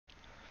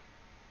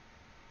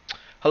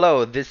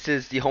Hello, this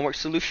is the homework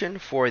solution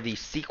for the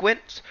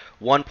sequence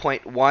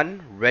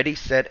 1.1 ready,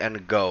 set,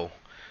 and go.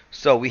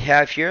 So we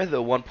have here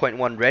the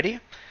 1.1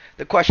 ready.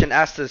 The question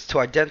asks us to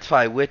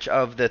identify which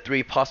of the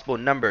three possible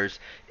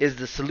numbers is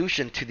the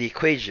solution to the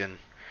equation.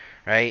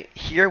 Right?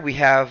 Here we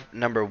have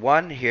number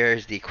 1,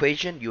 here's the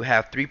equation. You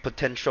have three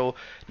potential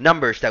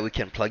numbers that we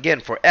can plug in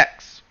for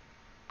x.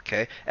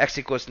 Okay, x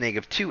equals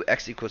 -2,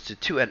 x equals to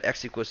 2, and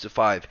x equals to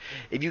 5.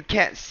 If you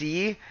can't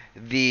see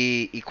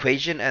the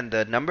equation and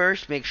the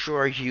numbers, make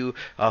sure you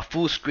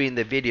full screen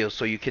the video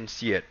so you can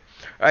see it.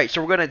 Alright,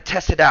 so we're going to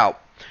test it out.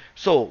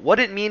 So what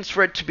it means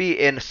for it to be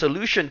in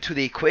solution to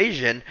the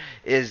equation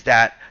is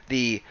that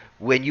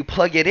when you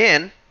plug it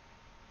in,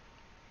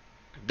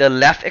 the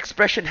left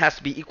expression has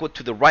to be equal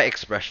to the right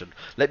expression.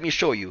 Let me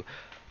show you.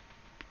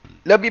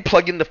 Let me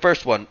plug in the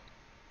first one.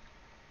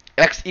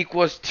 X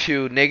equals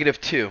to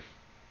 -2.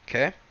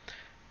 Okay.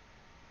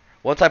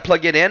 Once I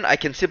plug it in, I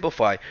can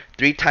simplify.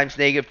 3 times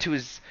 -2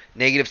 is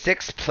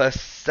 -6 plus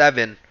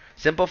 7.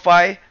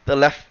 Simplify. The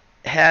left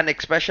hand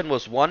expression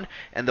was 1,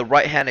 and the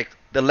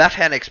left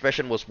hand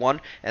expression was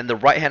 1, and the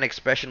right hand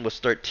expression was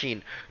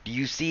 13. Do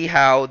you see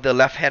how the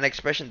left hand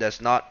expression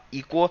does not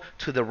equal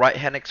to the right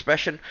hand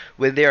expression?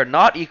 When they are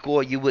not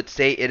equal, you would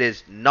say it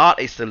is not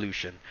a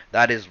solution.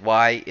 That is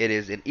why it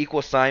is an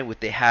equal sign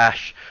with the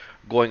hash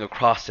going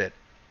across it.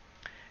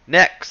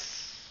 Next.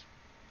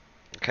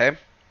 Okay,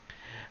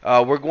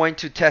 we're going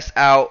to test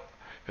out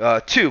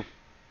 2.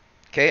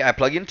 Okay, I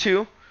plug in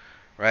 2,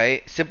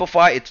 right?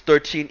 Simplify, it's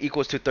 13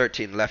 equals to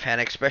 13. Left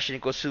hand expression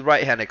equals to the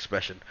right hand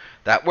expression.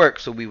 That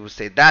works, so we will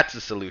say that's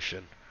the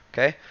solution.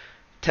 Okay,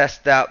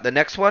 test out the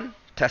next one.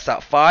 Test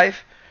out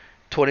 5.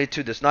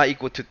 22 does not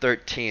equal to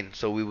 13,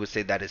 so we would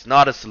say that is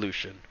not a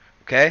solution.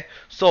 Okay,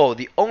 so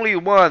the only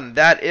one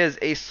that is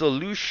a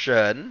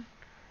solution,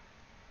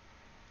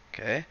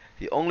 okay,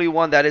 the only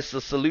one that is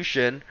the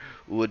solution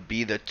would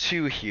be the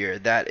 2 here.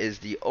 That is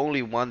the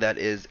only one that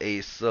is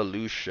a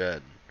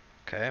solution.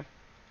 Okay.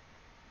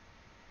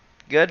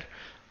 Good.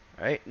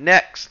 All right.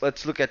 Next,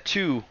 let's look at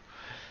 2.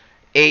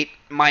 8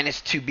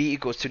 minus 2b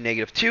equals to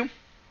 -2. All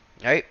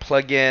right.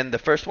 Plug in the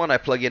first one. I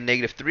plug in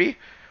 -3.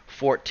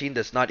 14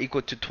 does not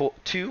equal to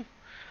 2.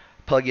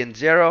 Plug in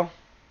 0.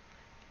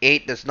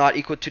 8 does not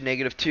equal to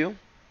 -2.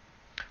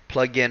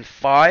 Plug in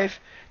 5.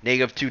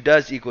 -2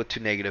 does equal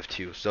to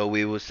 -2. So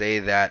we will say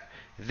that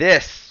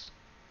this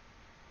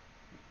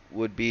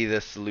would be the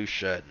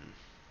solution.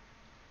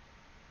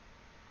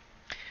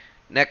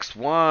 Next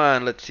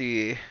one, let's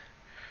see.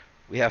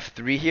 We have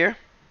 3 here.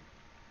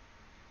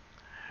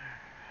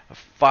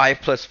 5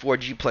 plus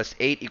 4g plus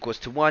 8 equals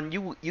to 1.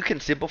 You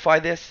can simplify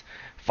this.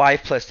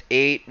 5 plus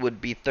 8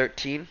 would be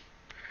 13.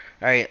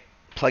 Alright,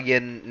 plug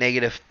in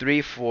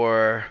 -3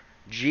 for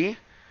g.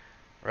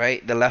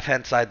 Right, the left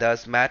hand side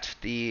does match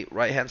the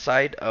right hand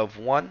side of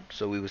 1.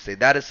 So we would say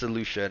that is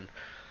solution.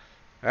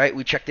 Alright,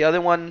 we check the other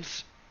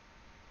ones.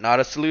 Not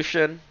a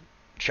solution.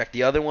 Check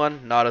the other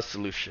one. Not a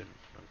solution.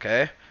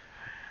 Okay.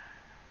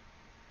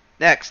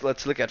 Next,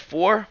 let's look at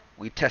 4.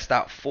 We test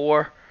out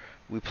 4.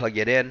 We plug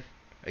it in.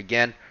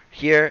 Again,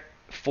 here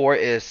 4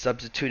 is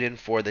substituting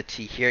for the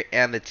t here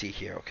and the t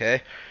here. Okay.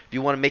 If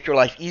you want to make your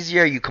life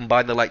easier, you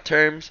combine the like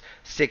terms.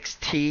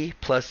 6t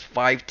plus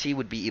 5t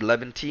would be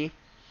 11t.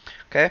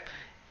 Okay.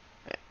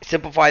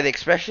 Simplify the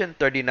expression.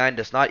 39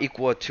 does not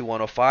equal to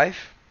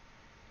 105.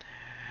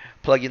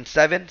 Plug in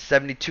 7.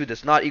 72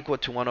 does not equal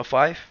to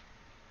 105.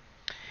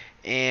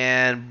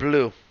 And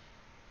blue.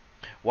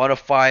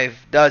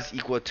 105 does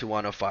equal to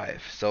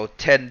 105. So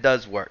 10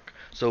 does work.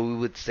 So we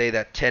would say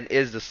that 10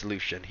 is the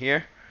solution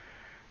here.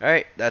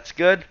 Alright, that's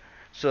good.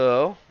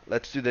 So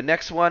let's do the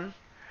next one.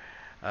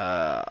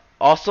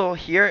 Also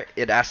here,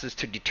 it asks us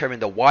to determine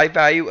the y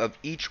value of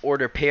each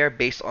order pair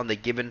based on the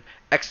given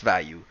x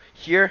value.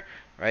 Here,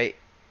 right,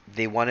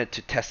 they wanted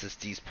to test us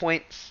these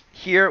points.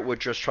 Here, we're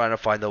just trying to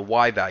find the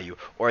y value,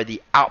 or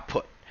the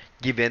output,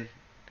 given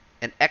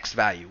an x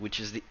value, which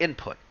is the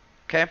input.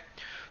 Okay,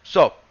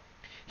 so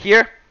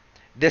here,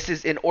 this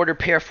is in order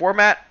pair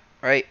format,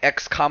 right?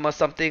 X comma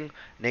something,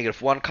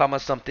 -1 comma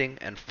something,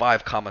 and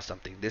 5 comma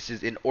something. This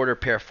is in order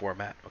pair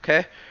format.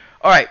 Okay,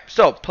 all right.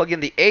 So plug in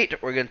the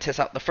 8. We're going to test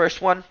out the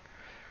first one.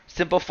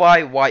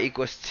 Simplify. Y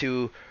equals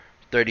to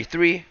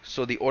 33.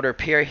 So the order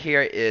pair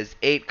here is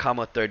 8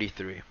 comma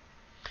 33.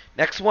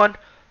 Next one,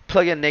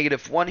 plug in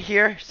 -1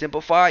 here.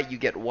 Simplify. You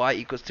get y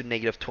equals to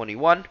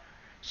 -21.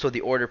 So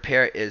the order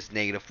pair is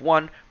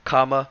 -1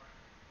 comma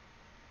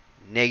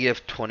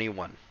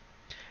 -21.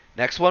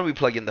 Next one, we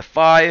plug in the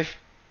 5.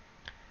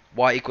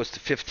 Y equals to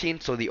 15.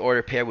 So the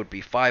order pair would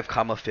be 5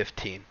 comma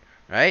 15.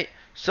 Right?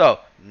 So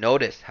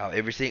notice how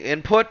every single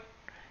input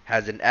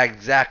has an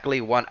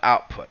exactly one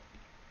output.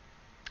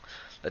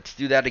 Let's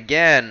do that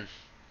again.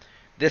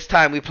 This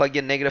time we plug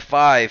in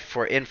 -5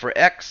 for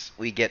x.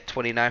 We get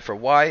 29 for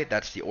y.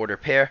 That's the order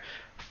pair.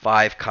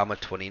 5 comma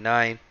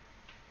 29.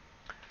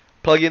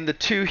 Plug in the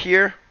 2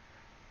 here.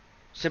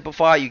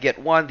 Simplify. You get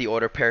 1. The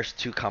order pair is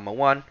 2 comma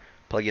 1.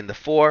 Plug in the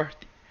 4.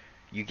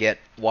 You get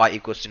y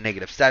equals to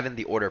 -7.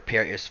 The order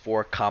pair is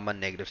 4 comma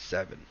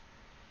 -7.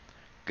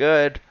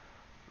 Good.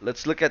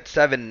 let's look at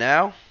 7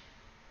 now.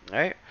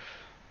 Alright,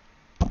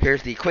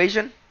 here's the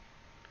equation.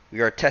 We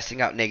are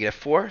testing out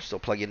 -4, so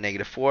plug in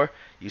 -4.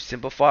 You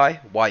simplify,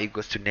 y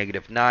equals to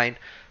 -9.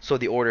 So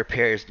the order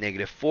pair is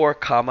 -4,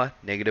 comma,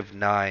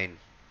 -9.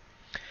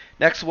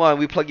 Next one,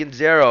 we plug in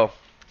 0.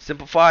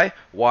 Simplify,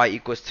 y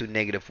equals to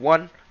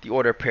 -1. The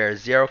order pair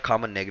is 0,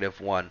 comma,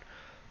 -1.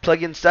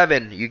 Plug in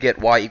 7, you get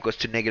y equals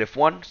to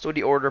 -1. So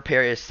the order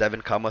pair is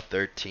 7, comma,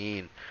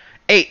 13.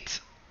 8.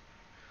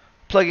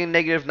 Plug in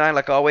 -9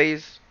 like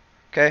always.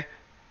 Okay.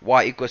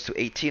 Y equals to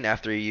 18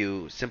 after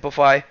you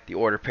simplify. The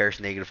order pair is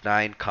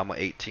 -9, comma,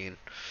 18.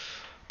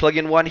 Plug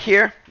in 1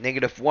 here.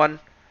 -1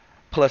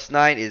 plus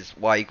 9 is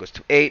y equals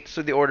to 8.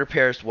 So the order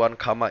pair is 1,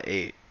 comma,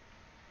 8.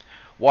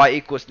 Y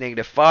equals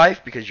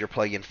 -5 because you're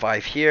plugging in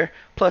 5 here.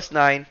 Plus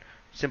 9.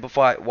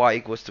 Simplify. Y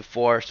equals to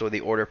 4. So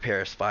the order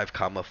pair is 5,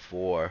 comma,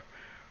 4.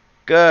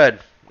 Good.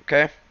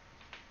 Okay.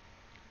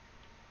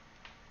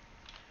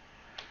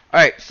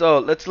 Alright, so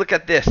let's look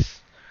at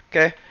this.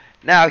 Okay.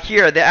 Now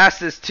here, they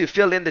asked us to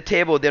fill in the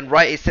table, then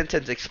write a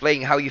sentence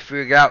explaining how you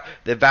figure out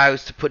the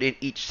values to put in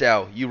each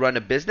cell. You run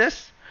a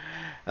business,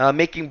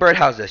 making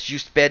birdhouses. You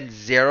spend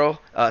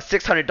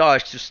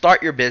 $600 to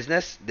start your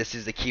business. This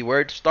is the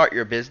keyword, start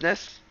your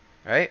business,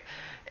 right?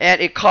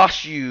 And it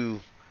costs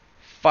you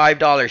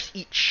 $5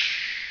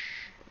 each,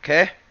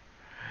 okay,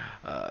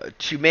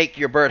 to make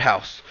your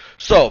birdhouse.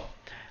 So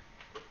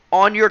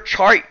on your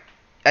chart,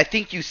 I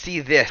think you see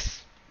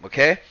this,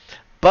 okay,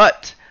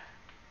 but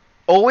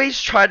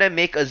always try to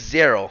make a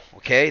 0,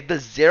 okay? The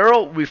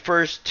 0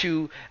 refers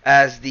to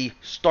as the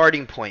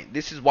starting point.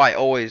 This is why I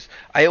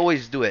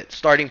always do it,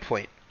 starting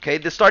point, okay?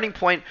 The starting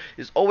point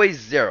is always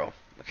 0,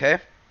 okay?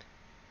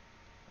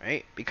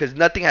 Right? Because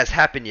nothing has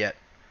happened yet,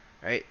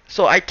 right?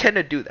 So I tend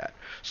to do that.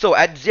 So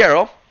at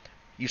 0,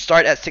 you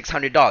start at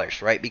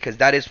 $600, right? Because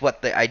that is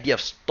what the idea of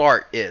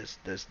start is.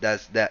 Does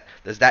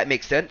that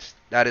make sense?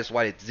 That is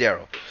why it's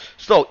 0.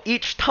 So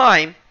each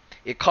time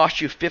it costs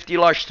you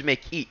 $50 to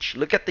make each.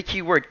 Look at the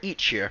keyword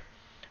each here.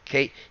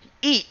 Okay,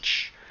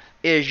 each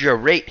is your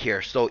rate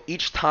here. So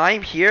each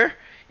time here,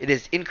 it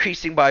is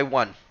increasing by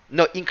 1.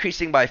 No,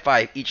 increasing by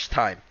 5 each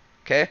time.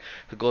 Okay,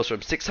 it goes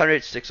from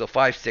 600,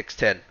 605,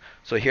 610.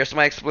 So here's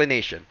my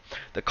explanation.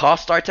 The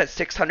cost starts at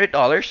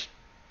 $600.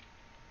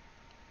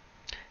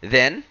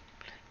 Then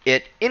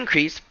it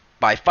increased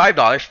by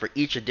 $5 for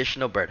each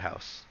additional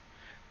birdhouse.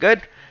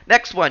 Good.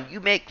 Next one, you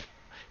make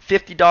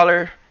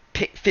 $15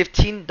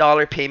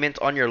 payment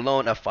on your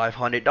loan of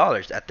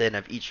 $500 at the end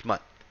of each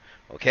month.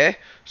 Okay,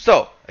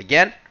 so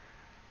again,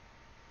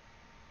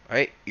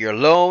 right, your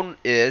loan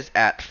is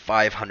at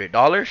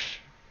 $500.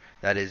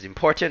 That is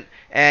important,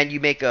 and you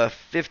make a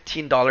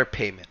 $15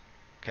 payment.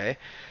 Okay,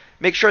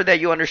 make sure that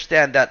you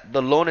understand that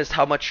the loan is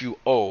how much you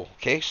owe.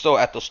 Okay, so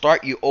at the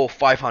start you owe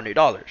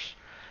 $500.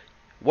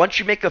 Once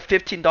you make a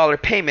 $15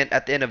 payment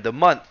at the end of the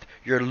month,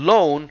 your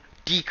loan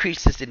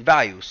decreases in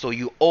value, so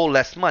you owe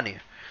less money.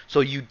 So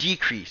you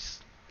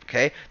decrease.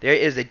 Okay, there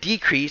is a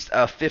decrease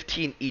of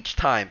 15 each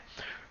time.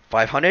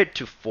 500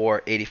 to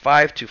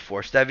 485 to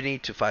 470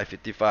 to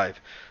 555.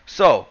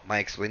 So my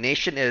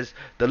explanation is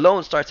the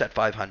loan starts at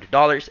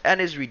 $500 and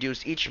is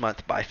reduced each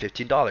month by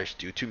 $15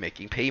 due to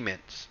making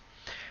payments.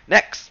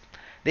 Next,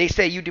 they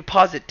say you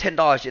deposit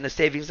 $10 in a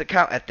savings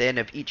account at the end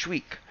of each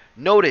week.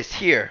 Notice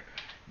here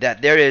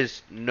that there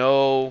is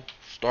no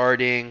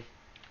starting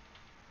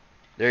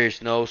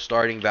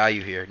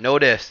value here.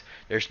 Notice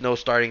there's no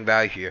starting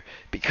value here.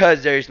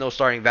 Because there is no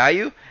starting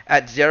value,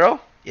 at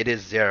 0, it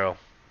is 0.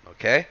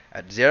 Okay?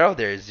 At 0,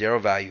 there is 0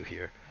 value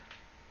here.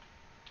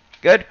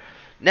 Good?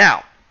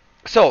 Now,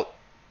 so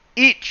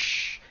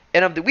each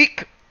end of the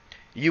week,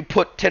 you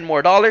put $10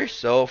 more.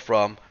 So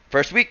from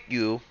first week,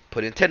 you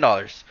put in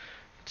 $10.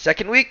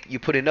 Second week, you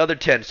put in another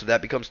 10, so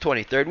that becomes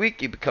 20. Third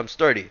week, it becomes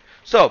 30.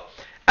 So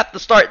at the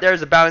start, there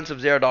is a balance of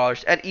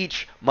 $0, and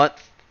each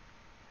month,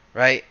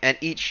 right? And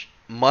each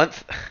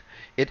month,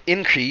 it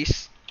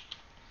increased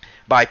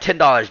by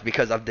 $10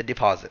 because of the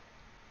deposit.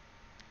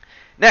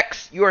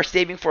 Next, you are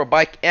saving for a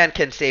bike and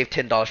can save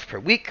 $10 per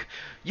week.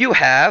 You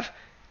have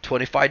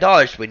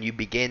 $25 when you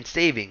begin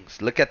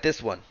savings. Look at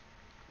this one.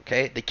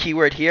 Okay, the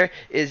keyword here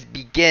is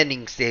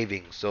beginning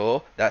savings.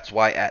 So that's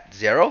why at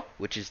 0,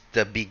 which is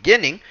the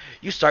beginning,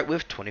 you start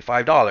with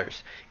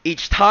 $25.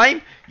 Each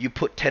time you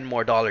put $10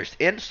 more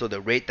in, so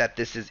the rate that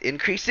this is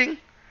increasing,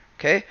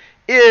 okay,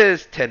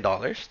 is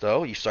 $10.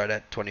 So you start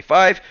at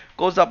 25,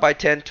 goes up by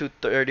 10 to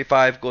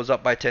 35, goes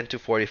up by 10 to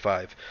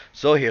 45.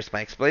 So here's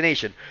my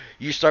explanation.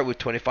 You start with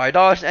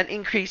 $25 and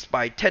increase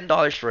by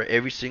 $10 for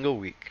every single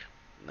week.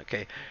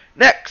 Okay.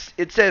 Next,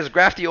 it says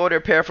graph the order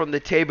pair from the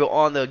table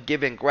on the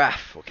given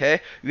graph. Okay,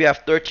 we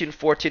have 13,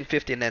 14,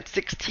 15, and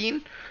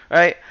 16.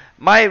 Right.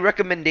 My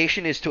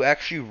recommendation is to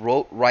actually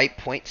write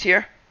points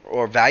here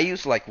or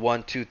values like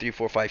 1, 2, 3,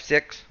 4, 5,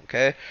 6.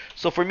 Okay.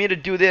 So for me to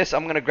do this,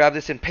 I'm gonna grab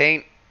this in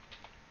Paint.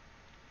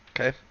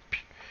 Okay.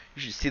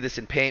 You should see this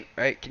in Paint,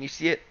 right? Can you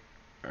see it?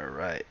 All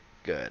right.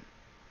 Good.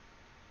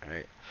 All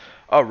right.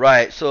 All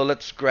right. So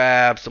let's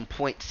grab some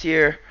points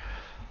here.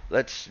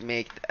 Let's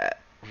make that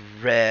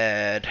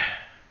red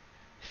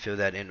fill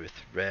that in with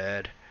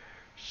red.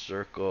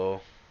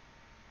 Circle.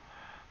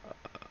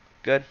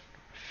 Good.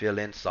 Fill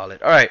in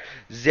solid. All right.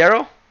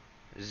 0,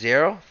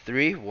 0,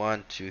 3,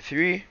 1, 2,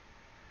 3,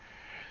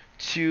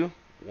 2,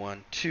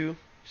 1, 2,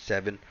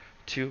 7,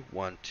 2,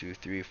 1, 2,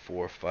 3,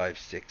 4, 5,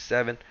 6,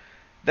 7.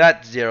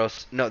 That's 0.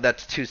 No,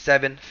 that's 2,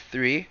 7,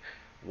 3,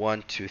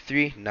 1, 2,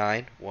 3,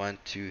 9, 1,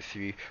 2,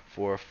 3,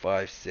 4,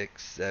 5,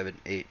 6, 7,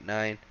 8,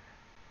 9,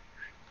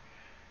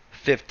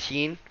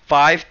 15,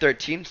 5,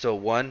 13. So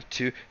 1,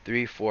 2,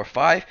 3, 4,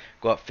 5.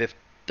 Go up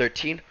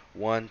 13.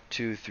 1,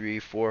 2, 3,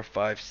 4,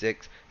 5,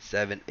 6,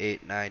 7,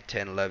 8, 9,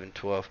 10, 11,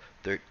 12,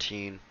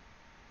 13.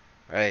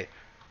 All right.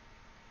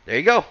 There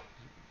you go.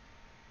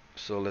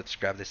 So let's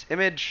grab this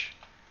image.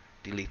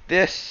 Delete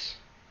this.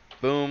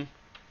 Boom.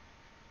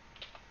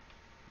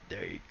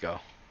 There you go.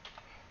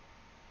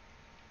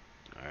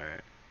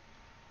 Alright.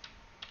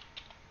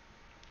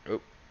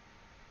 Oh.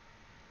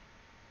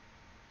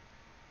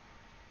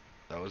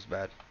 That was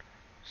bad.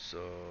 So.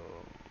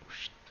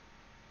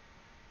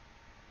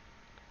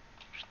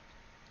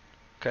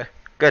 Okay.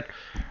 Good.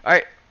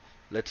 Alright.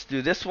 Let's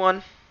do this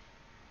one.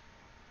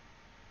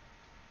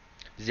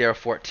 0,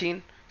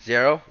 14.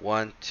 0,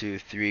 1, 2,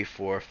 3,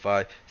 4,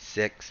 5,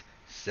 6,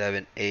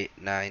 7, 8,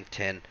 9,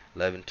 10,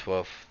 11,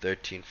 12,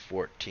 13,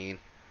 14.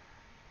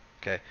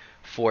 Okay.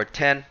 4,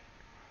 10.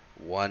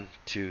 1,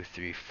 2,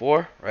 3,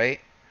 4. Right?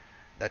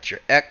 That's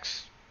your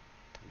X.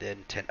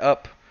 Then 10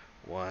 up.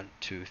 1,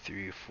 2,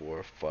 3,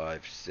 4,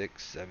 5,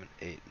 6, 7,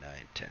 8, 9,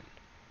 10.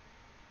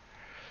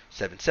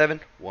 7,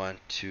 7. 1,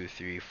 2,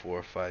 3,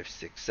 4, 5,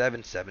 6,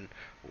 7, 7.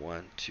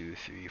 1, 2,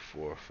 3,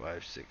 4,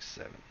 5, 6,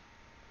 7.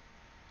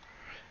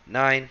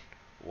 9.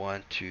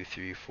 1, 2,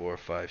 3, 4,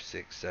 5,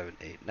 6, 7,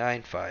 8,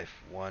 9. 5.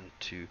 1,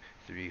 2,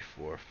 3,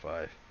 4,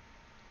 5.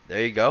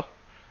 There you go.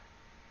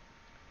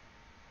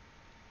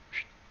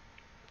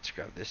 Let's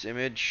grab this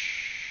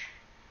image.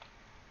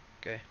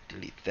 Okay,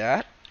 delete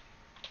that.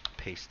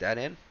 Paste that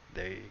in.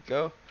 There you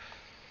go.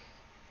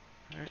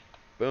 Alright,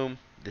 boom.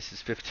 This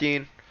is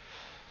 15.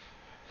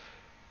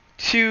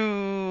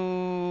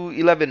 2,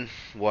 11.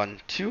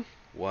 1, 2.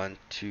 1,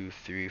 2,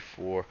 3,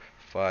 4,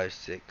 5,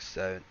 6,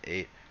 7,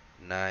 8,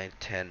 9,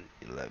 10,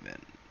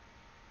 11.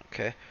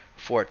 Okay.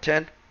 4,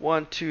 10.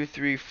 1, 2,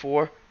 3,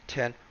 4,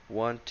 10.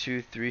 1,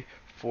 2, 3,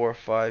 4,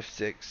 5,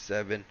 6,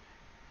 7,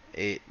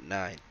 8,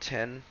 9,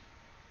 10.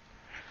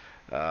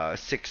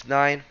 6,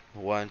 9.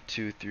 1,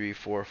 2, 3,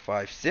 4,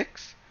 5,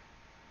 6.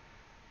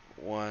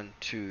 1,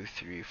 2,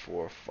 3,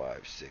 4,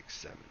 5, 6,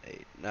 7,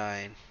 8,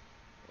 9.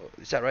 Oh,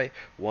 is that right?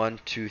 1,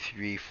 2,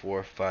 3,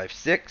 4, 5,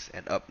 6,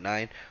 and up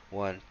 9.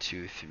 1,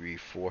 2, 3,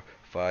 4,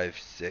 5,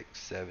 6,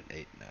 7,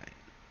 8, 9.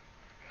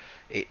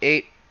 8,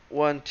 8.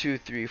 1, 2,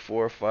 3,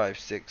 4, 5,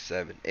 6,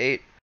 7,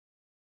 8.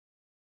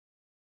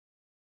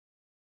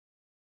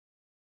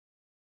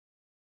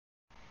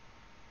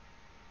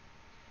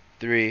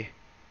 3,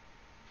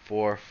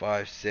 4,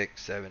 5,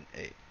 6, 7,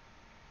 8.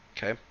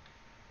 Okay.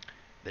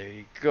 There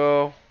you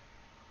go.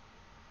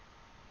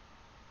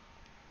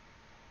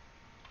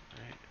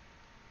 Alright.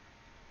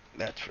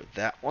 That's for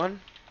that one.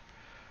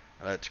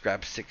 Let's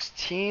grab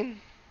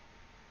 16.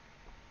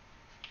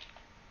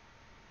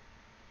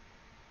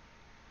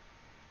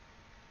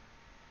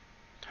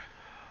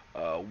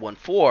 1,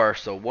 4.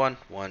 So 1,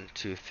 1,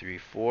 2, 3,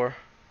 4.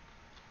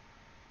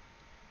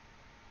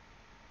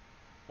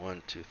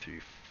 1, 2, 3,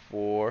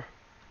 4.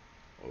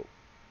 Oh.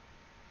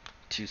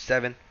 2,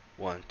 7.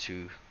 1,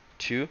 2,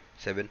 2,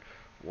 7.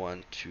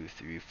 1, 2,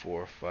 3,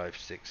 4, 5,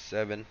 6,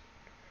 7.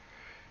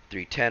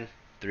 3, 10.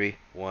 3,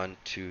 1,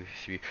 2,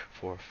 3,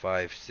 4,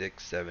 5,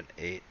 6, 7,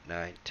 8,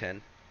 9,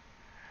 10.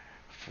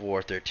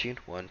 4, 13.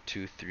 1,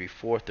 2, 3,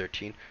 4,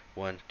 13.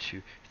 1,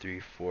 2, 3,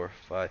 4,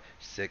 5,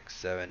 6,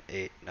 7,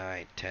 8,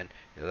 9, 10,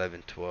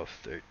 11, 12,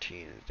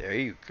 13. There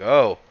you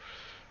go.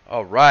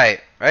 All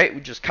right. Right?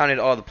 We just counted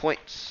all the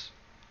points.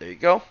 There you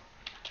go.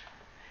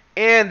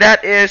 And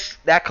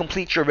that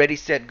completes your ready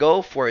set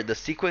go for the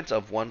sequence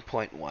of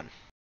 1.1.